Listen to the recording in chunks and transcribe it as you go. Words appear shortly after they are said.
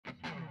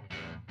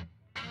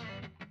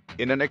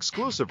In an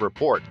exclusive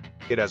report,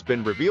 it has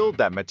been revealed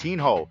that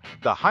Metinho,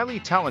 the highly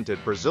talented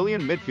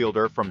Brazilian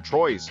midfielder from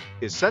Troyes,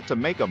 is set to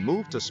make a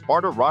move to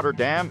Sparta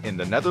Rotterdam in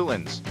the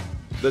Netherlands.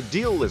 The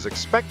deal is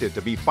expected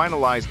to be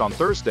finalized on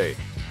Thursday,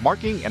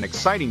 marking an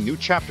exciting new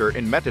chapter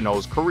in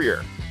Metinho's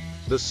career.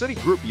 The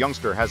Citigroup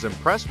youngster has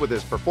impressed with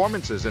his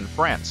performances in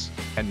France,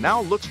 and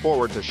now looks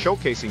forward to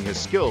showcasing his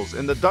skills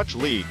in the Dutch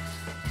league.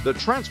 The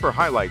transfer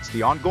highlights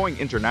the ongoing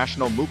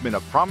international movement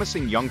of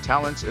promising young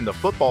talents in the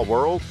football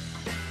world,